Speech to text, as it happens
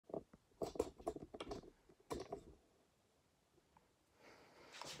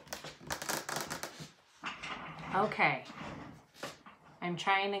Okay. I'm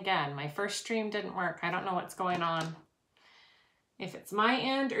trying again. My first stream didn't work. I don't know what's going on. If it's my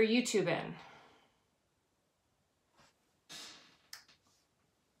end or YouTube end.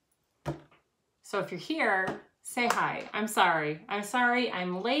 So if you're here, say hi. I'm sorry.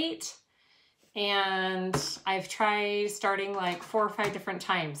 I'm late. And I've tried starting like 4 or 5 different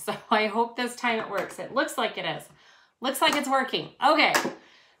times. So I hope this time it works. It looks like it is. Looks like it's working. Okay.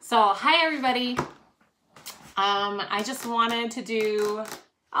 So hi everybody. I just wanted to do,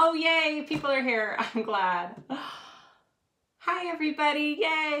 oh yay, people are here. I'm glad. Hi everybody,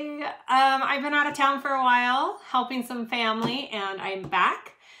 yay. I've been out of town for a while helping some family and I'm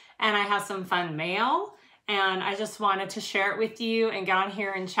back and I have some fun mail and I just wanted to share it with you and get on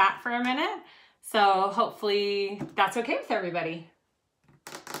here and chat for a minute. So hopefully that's okay with everybody.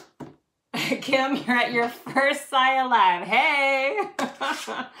 Kim, you're at your first Saya Live. Hey,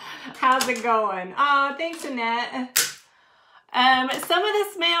 how's it going? Oh, thanks, Annette. Some of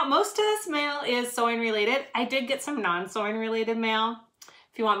this mail, most of this mail is sewing related. I did get some non-sewing related mail.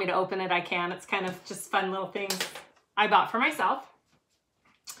 If you want me to open it, I can. It's kind of just fun little things I bought for myself.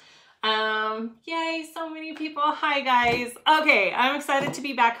 Yay, so many people. Hi, guys. Okay, I'm excited to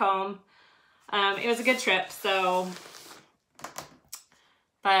be back home. It was a good trip,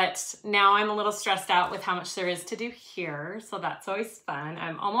 but now I'm a little stressed out with how much there is to do here, so that's always fun.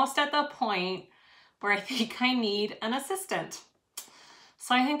 I'm almost at the point where I think I need an assistant.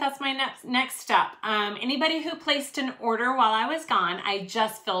 So I think that's my next step. Anybody who placed an order while I was gone, I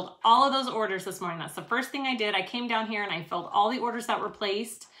just filled all of those orders this morning. That's the first thing I did. I came down here and I filled all the orders that were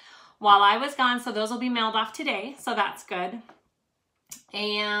placed while I was gone, so those will be mailed off today, so that's good.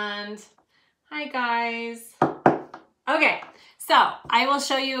 And hi guys. Okay. So I will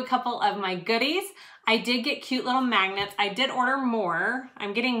show you a couple of my goodies. I did get cute little magnets. I did order more.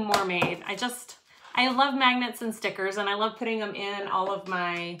 I'm getting more made. I love magnets and stickers and I love putting them in all of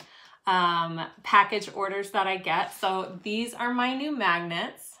my package orders that I get. So these are my new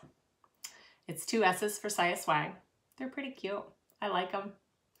magnets. It's 2 S's for Saya Swag. They're pretty cute. I like them.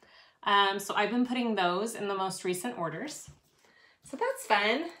 So I've been putting those in the most recent orders. So that's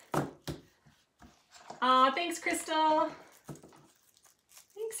fun. Oh, thanks, Crystal.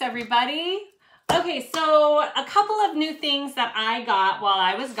 Thanks, everybody. Okay, so a couple of new things that I got while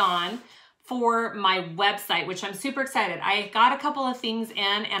I was gone for my website, which I'm super excited. I got a couple of things in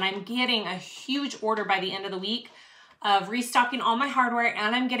and I'm getting a huge order by the end of the week of restocking all my hardware,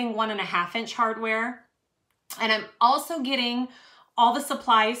 and I'm getting 1.5 inch hardware. And I'm also getting all the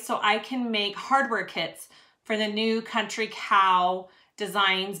supplies so I can make hardware kits for the new Country Cow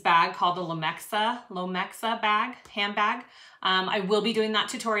Designs bag called the Lomexa bag, handbag. I will be doing that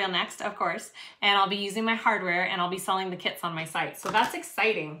tutorial next, of course, and I'll be using my hardware and I'll be selling the kits on my site. So that's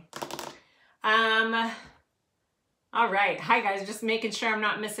exciting. All right. Hi guys, just making sure I'm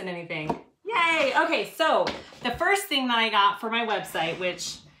not missing anything. Yay. Okay. So the first thing that I got for my website,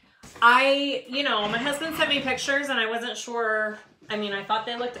 which my husband sent me pictures and I wasn't sure. I mean, I thought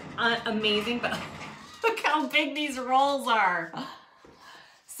they looked amazing, but look how big these rolls are.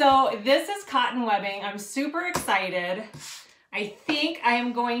 So this is cotton webbing. I'm super excited. I think I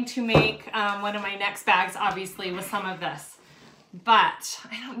am going to make one of my next bags, obviously, with some of this. But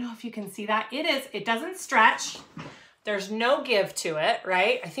I don't know if you can see that. It doesn't stretch. There's no give to it,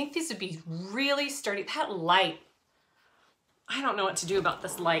 right? I think these would be really sturdy. That light, I don't know what to do about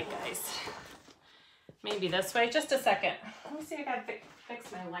this light, guys. Maybe this way. Just a second. Let me see if I can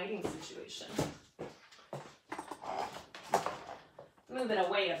fix my lighting situation. Move it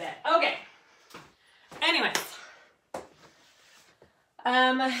away a bit. Okay. Anyways.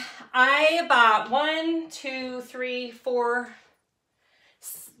 I bought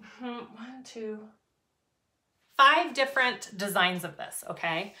 5 different designs of this,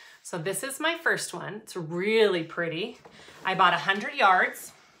 okay? So this is my first one. It's really pretty. I bought 100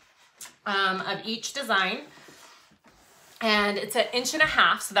 yards of each design. And it's 1.5 inches,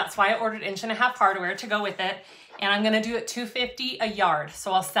 so that's why I ordered 1.5 inches hardware to go with it. And I'm gonna do it $2.50 a yard.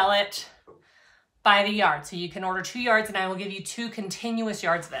 So I'll sell it by the yard. So you can order 2 yards and I will give you 2 continuous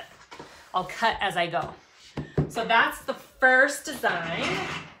yards of it. I'll cut as I go. So that's the first design.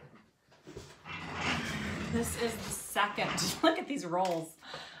 This is the second. Look at these rolls.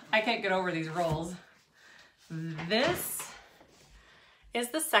 I can't get over these rolls. This is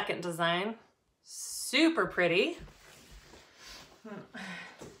the second design. Super pretty.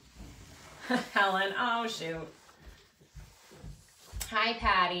 Helen, oh shoot. Hi,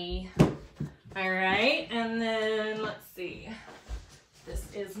 Patty. All right, and then let's see. This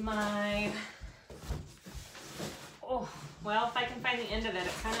is my, oh, well, if I can find the end of it,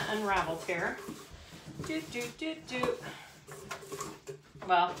 it kind of unravels here.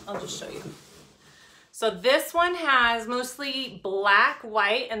 Well, I'll just show you. So this one has mostly black,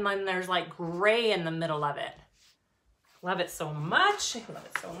 white, and then there's like gray in the middle of it. Love it so much. I love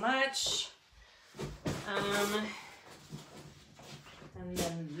it so much. And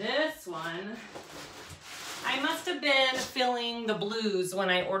then this one, I must have been feeling the blues when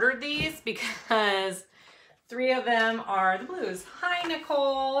I ordered these because 3 of them are the blues. Hi,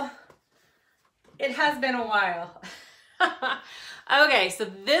 Nicole. It has been a while. Okay, so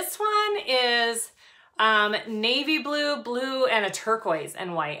this one is navy blue, blue, and a turquoise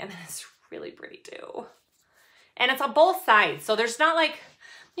and white, and it's really pretty too. And it's on both sides, so there's not like,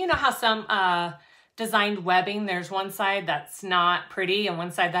 you know how some designed webbing, there's one side that's not pretty and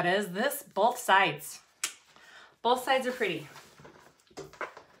one side that is. This, both sides are pretty.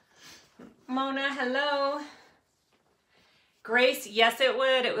 Mona, hello. Grace, yes it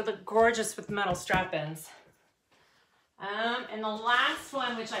would look gorgeous with metal strap-ins. And the last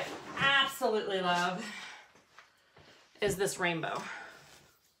one, which I absolutely love, is this rainbow.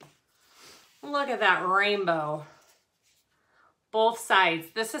 Look at that rainbow. Both sides.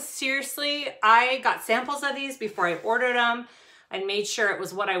 This is seriously, I got samples of these before I ordered them. I made sure it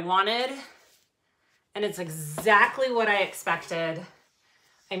was what I wanted. And it's exactly what I expected.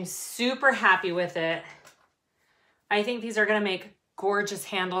 I'm super happy with it. I think these are gonna make gorgeous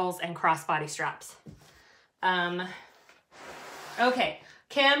handles and crossbody straps. Okay,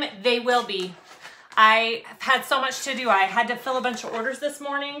 Kim, they will be. I have had so much to do. I had to fill a bunch of orders this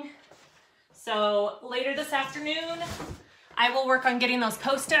morning. So later this afternoon, I will work on getting those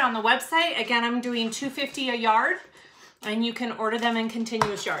posted on the website. Again, I'm doing $2.50 a yard, and you can order them in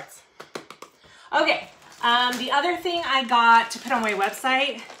continuous yards. Okay, the other thing I got to put on my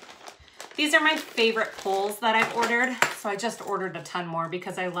website, these are my favorite pulls that I've ordered. So I just ordered a ton more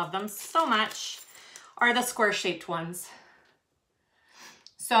because I love them so much, are the square shaped ones.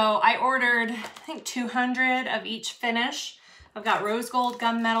 So I ordered, I think 200 of each finish. I've got rose gold,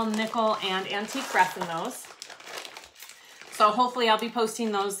 gunmetal, nickel, and antique brass in those. So hopefully I'll be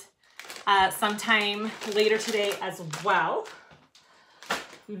posting those sometime later today as well.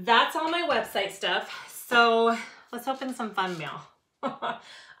 That's all my website stuff. So let's open some fun mail.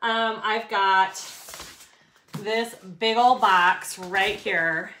 I've got this big old box right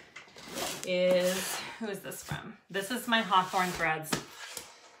here. Who is this from? This is my Hawthorne threads.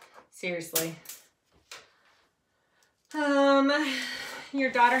 Seriously.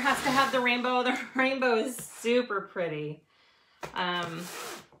 Your daughter has to have the rainbow. The rainbow is super pretty. I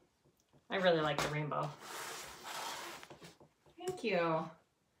really like the rainbow. Thank you.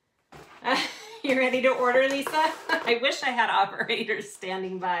 You ready to order, Lisa? I wish I had operators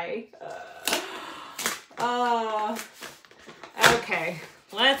standing by. Okay.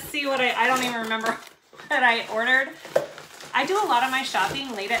 Let's see what I don't even remember what I ordered. I do a lot of my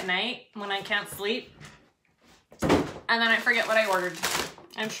shopping late at night when I can't sleep. And then I forget what I ordered.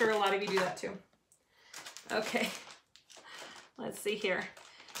 I'm sure a lot of you do that too. Okay. Let's see here.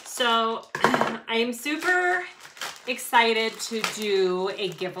 So I'm super excited to do a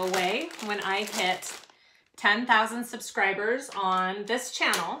giveaway when I hit 10,000 subscribers on this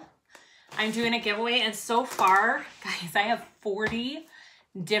channel. I'm doing a giveaway, and so far, guys, I have 40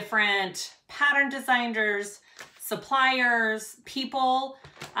 different pattern designers, suppliers, people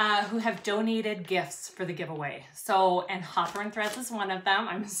who have donated gifts for the giveaway. So, and Hawthorne Threads is one of them.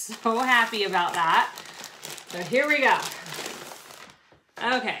 I'm so happy about that. So here we go.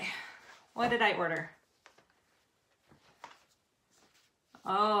 Okay, what did I order?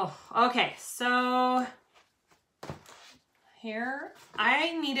 Oh, okay, so here,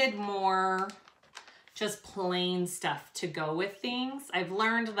 I needed more just plain stuff to go with things. I've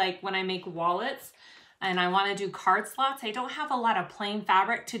learned, like, when I make wallets and I want to do card slots, I don't have a lot of plain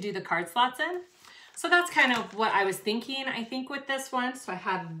fabric to do the card slots in. So that's kind of what I was thinking, I think, with this one. So I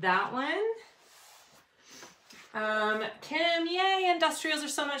have that one. Kim, yay, industrials are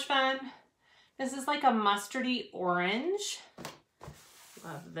so much fun. This is like a mustardy orange.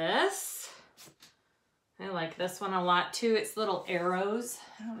 Love this. I like this one a lot too. It's little arrows.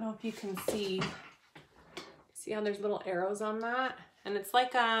 I don't know if you can see how there's little arrows on that. And it's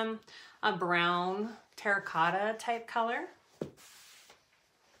like a brown terracotta type color.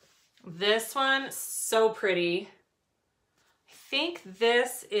 This one, so pretty. I think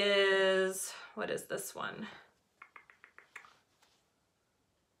this is, what is this one?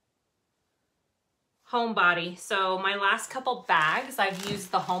 Homebody. So my last couple bags, I've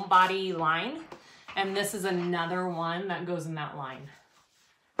used the Homebody line, and this is another one that goes in that line.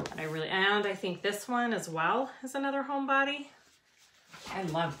 And I think this one as well is another Homebody. I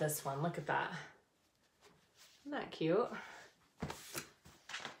love this one. Look at that. Isn't that cute?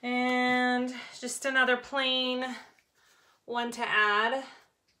 And just another plain one to add.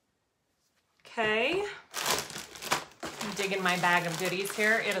 Okay. I'm digging my bag of goodies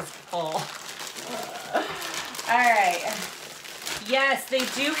here. It is full. All right. Yes, they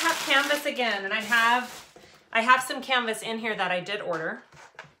do have canvas again, and I have some canvas in here that I did order.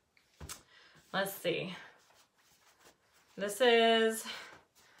 Let's see. This is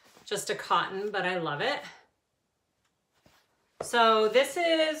just a cotton, but I love it. So this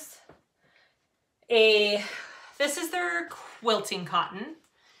is their quilting cotton,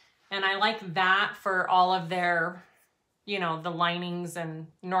 and I like that for all of their, you know, the linings and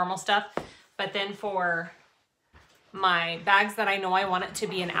normal stuff. But then for my bags that I know I want it to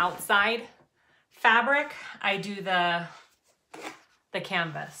be an outside fabric, I do the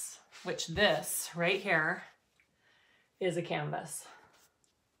canvas, which this right here is a canvas.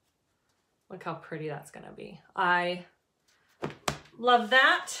 Look how pretty that's gonna be. I love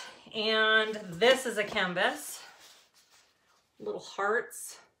that. And this is a canvas. Little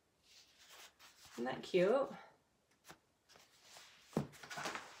hearts. Isn't that cute?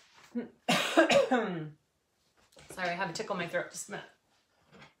 Sorry, I have a tickle in my throat. Just a minute.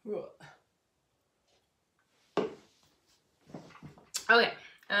 Okay.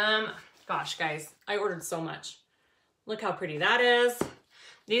 Gosh, guys, I ordered so much. Look how pretty that is.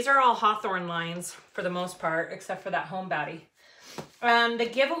 These are all Hawthorne lines for the most part, except for that home baddie. The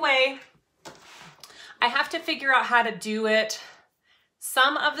giveaway, I have to figure out how to do it.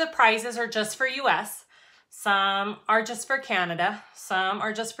 Some of the prizes are just for US. Some are just for Canada. Some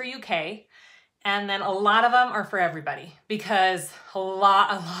are just for UK. And then a lot of them are for everybody, because a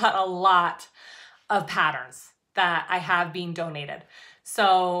lot of patterns that I have being donated.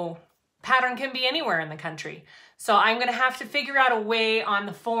 So pattern can be anywhere in the country. So I'm gonna have to figure out a way on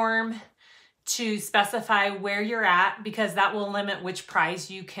the form to specify where you're at, because that will limit which prize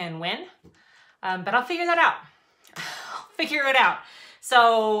you can win. But I'll figure that out. I'll figure it out.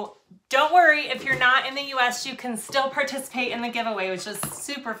 So don't worry, if you're not in the US, you can still participate in the giveaway, which is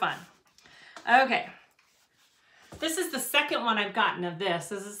super fun. Okay, this is the second one I've gotten of this.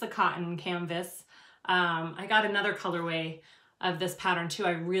 This is the cotton canvas. I got another colorway of this pattern too.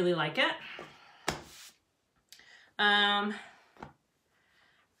 I really like it.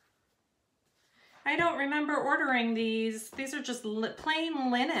 I don't remember ordering these. These are just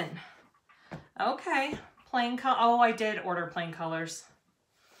plain linen. Okay, plain color. Oh, I did order plain colors.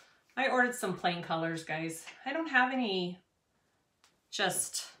 I ordered some plain colors, guys. I don't have any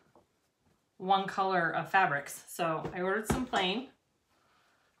just one color of fabrics. So I ordered some plain,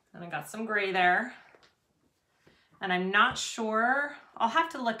 and I got some gray there. And I'm not sure, I'll have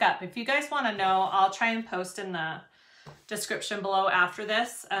to look up. If you guys want to know, I'll try and post in the description below after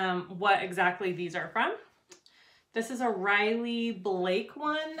this what exactly these are from. This is a Riley Blake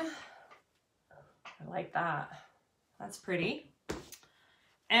one. I like that. That's pretty.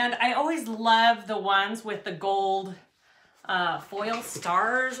 And I always love the ones with the gold foil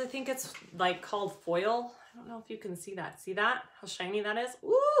stars. I think it's like called foil. I don't know if you can see that. See that? How shiny that is?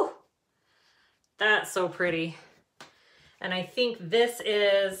 Ooh! That's so pretty. And I think this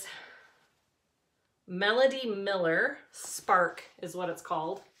is Melody Miller Spark is what it's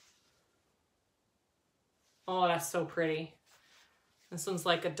called. Oh, that's so pretty. This one's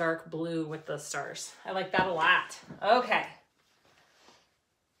like a dark blue with the stars. I like that a lot. Okay.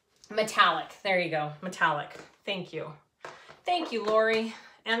 Metallic. There you go. Metallic. Thank you. Thank you, Lori.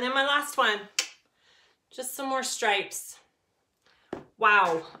 And then my last one. Just some more stripes.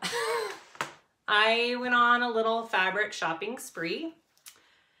 Wow. I went on a little fabric shopping spree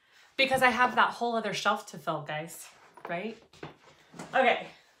because I have that whole other shelf to fill, guys, right? Okay.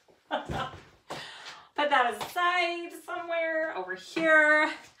 Put that aside somewhere over here.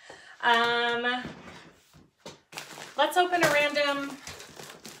 Let's open a random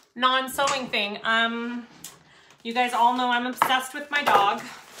non-sewing thing. You guys all know I'm obsessed with my dog,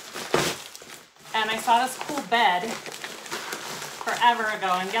 and I saw this cool bed forever ago.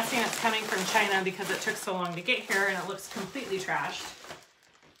 I'm guessing it's coming from China because it took so long to get here and it looks completely trashed.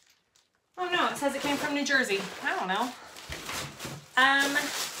 Oh no, it says it came from New Jersey. I don't know.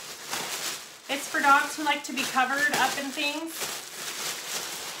 It's for dogs who like to be covered up in things.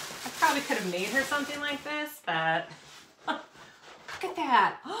 I probably could have made her something like this, but look at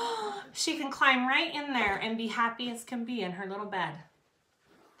that. She can climb right in there and be happy as can be in her little bed.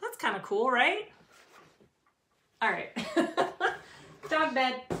 That's kind of cool, right? All right. Dog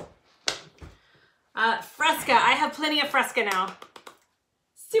bed. Fresca. I have plenty of Fresca now.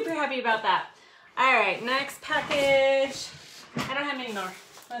 Super happy about that. All right, next package. I don't have any more.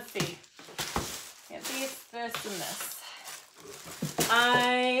 Let's see. Yeah, This, and this.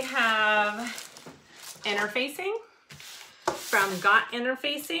 I have interfacing from Got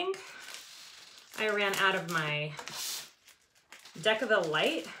Interfacing. I ran out of my Decaville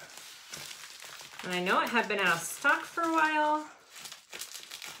Light. And I know it had been out of stock for a while.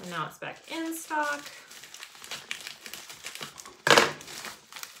 And now it's back in stock.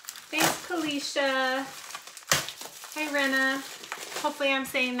 Thanks, Kalisha. Hi, Renna. Hopefully I'm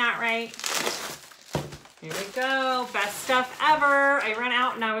saying that right. Here we go. Best stuff ever. I ran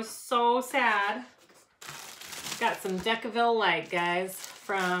out and I was so sad. Got some Decaville Light, guys,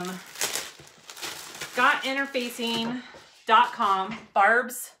 from gotinterfacing.com.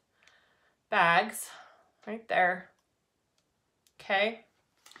 Barb's bags right there. Okay.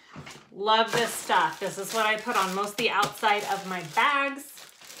 Love this stuff. This is what I put on most of the outside of my bags.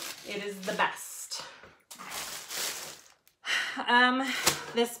 It is the best.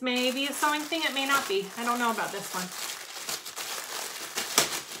 This may be a sewing thing. It may not be. I don't know about this one.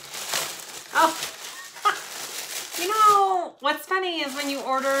 Oh, you know, what's funny is when you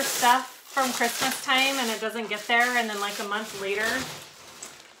order stuff from Christmas time and it doesn't get there, and then like a month later,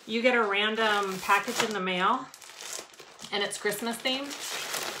 you get a random package in the mail and it's Christmas themed.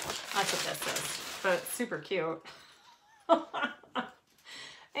 That's what this is, but it's super cute.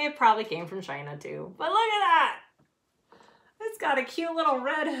 It probably came from China too, but look at that. It's got a cute little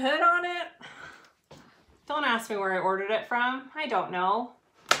red hood on it. Don't ask me where I ordered it from. I don't know.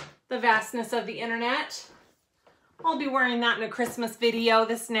 The vastness of the internet. I'll be wearing that in a Christmas video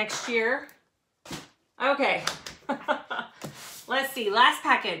this next year. Okay. Let's see, last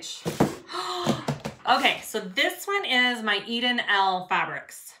package. Okay, so this one is my Eden L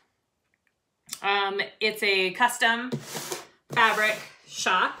Fabrics. It's a custom fabric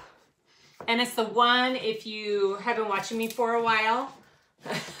shop. And it's the one, if you have been watching me for a while,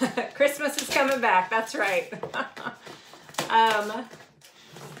 Christmas is coming back, that's right.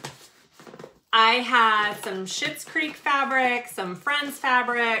 I had some Schitt's Creek fabric, some Friends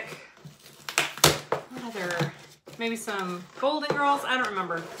fabric, what other, maybe some Golden Girls, I don't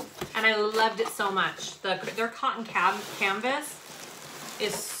remember. And I loved it so much. Their cotton canvas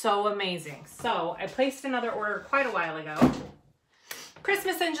is so amazing. So I placed another order quite a while ago.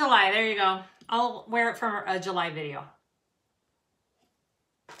 Christmas in July, there you go. I'll wear it for a July video.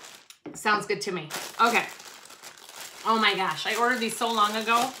 Sounds good to me. Okay. Oh my gosh, I ordered these so long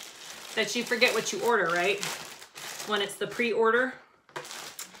ago that you forget what you order, right? When it's the pre-order.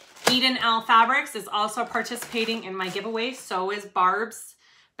 Eden L Fabrics is also participating in my giveaway. So is Barb's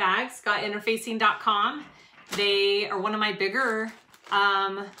bags, gotinterfacing.com. They are one of my bigger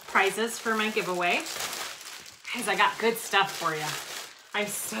prizes for my giveaway. Guys, I got good stuff for you. I'm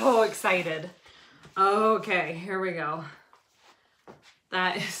so excited. Okay, here we go.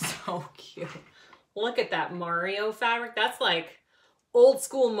 That is so cute. Look at that Mario fabric. That's like old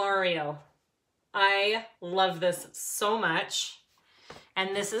school Mario. I love this so much.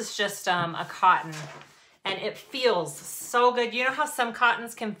 And this is just a cotton. And it feels so good. You know how some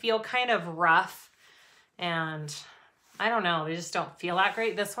cottons can feel kind of rough? And I don't know, they just don't feel that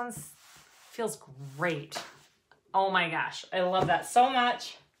great. This one feels great. Oh my gosh, I love that so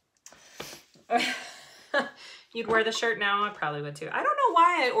much. You'd wear the shirt now? I probably would too. I don't know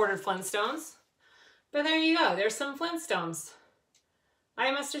why I ordered Flintstones, but there you go. There's some Flintstones.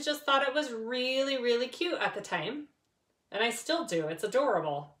 I must have just thought it was really, really cute at the time. And I still do. It's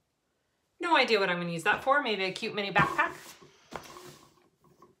adorable. No idea what I'm going to use that for. Maybe a cute mini backpack.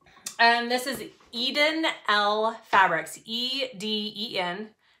 And this is Eden L Fabrics.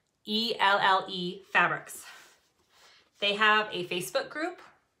 E-D-E-N-E-L-L-E Fabrics. They have a Facebook group,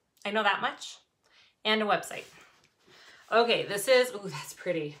 I know that much, and a website. Okay, this is, ooh, that's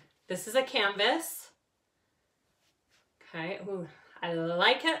pretty. This is a canvas. Okay, ooh, I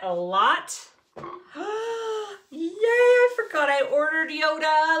like it a lot. Yay, I forgot I ordered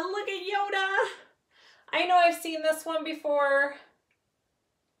Yoda. Look at Yoda. I know I've seen this one before,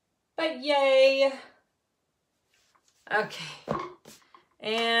 but yay. Okay.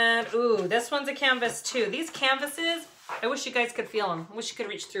 And, ooh, this one's a canvas too. These canvases, I wish you guys could feel them. I wish you could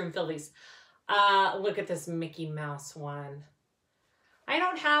reach through and feel these. Look at this Mickey Mouse one. I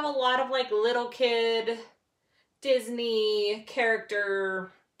don't have a lot of like little kid Disney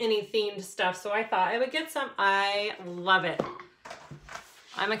character, any themed stuff, so I thought I would get some. I love it.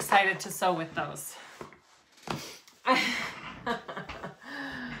 I'm excited to sew with those.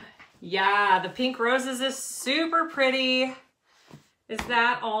 Yeah, the pink roses is super pretty. Is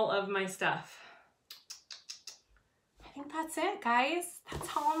that all of my stuff? I think that's it, guys. That's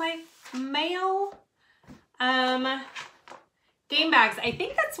all my mail. game bags. I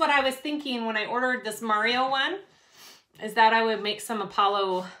think that's what I was thinking when I ordered this Mario one, is that I would make some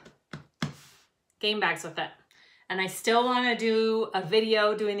Apollo game bags with it. And I still want to do a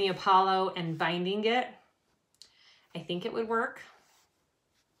video doing the Apollo and binding it. I think it would work.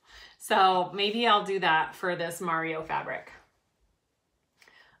 So maybe I'll do that for this Mario fabric.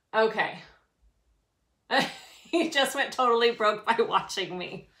 Okay. He just went totally broke by watching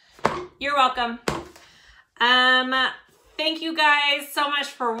me. You're welcome. Thank you guys so much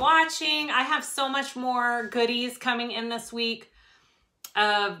for watching. I have so much more goodies coming in this week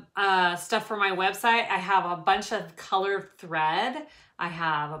of stuff for my website. I have a bunch of colored thread. I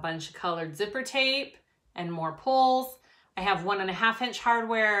have a bunch of colored zipper tape and more pulls. I have 1.5 inch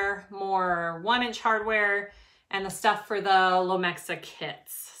hardware, more 1 inch hardware, and the stuff for the Lomexa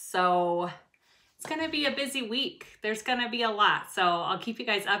kits. So it's gonna be a busy week. There's gonna be a lot. So I'll keep you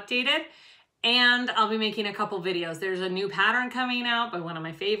guys updated, and I'll be making a couple videos. There's a new pattern coming out by one of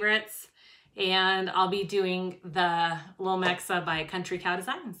my favorites, and I'll be doing the Lomexa by Country Cow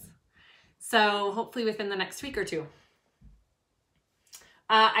Designs. So hopefully within the next week or two.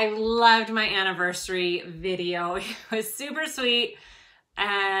 I loved my anniversary video. It was super sweet,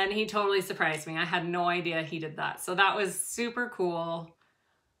 and he totally surprised me. I had no idea he did that. So that was super cool.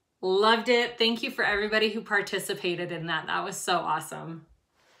 Loved it. Thank you for everybody who participated in that. That was so awesome.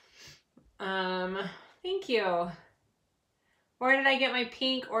 Thank you. Where did I get my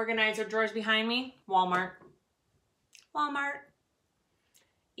pink organizer drawers behind me? Walmart. Walmart.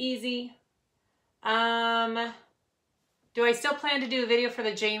 Easy. Do I still plan to do a video for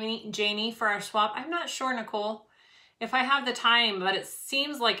the Janie for our swap? I'm not sure, Nicole, if I have the time, but it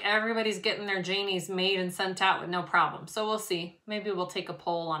seems like everybody's getting their Janies made and sent out with no problem. So we'll see. Maybe we'll take a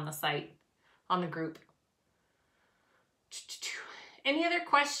poll on the site, on the group. Any other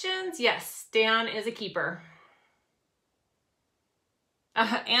questions? Yes, Dan is a keeper.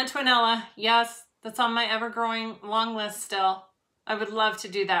 Antonella, yes, that's on my ever-growing long list still. I would love to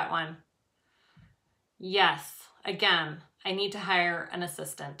do that one. Yes, again, I need to hire an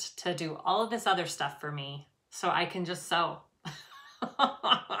assistant to do all of this other stuff for me so I can just sew.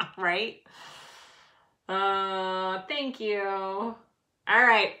 Right? Thank you. All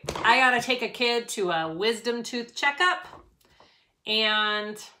right, I gotta take a kid to a wisdom tooth checkup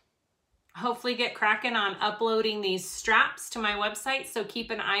and hopefully get cracking on uploading these straps to my website. So keep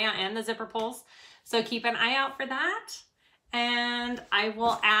an eye out, and the zipper pulls. So keep an eye out for that. And I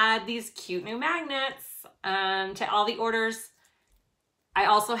will add these cute new magnets to all the orders. I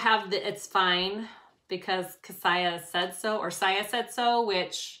also have the It's Fine because Kasaya said so, or Saya said so,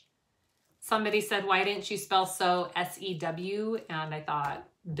 which somebody said, why didn't you spell so S-E-W? And I thought,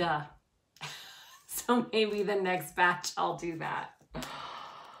 duh. So maybe the next batch I'll do that.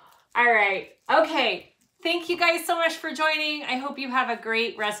 All right. Okay. Thank you guys so much for joining. I hope you have a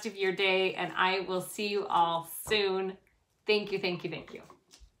great rest of your day, and I will see you all soon. Thank you, thank you, thank you.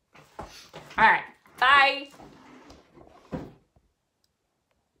 All right. Bye.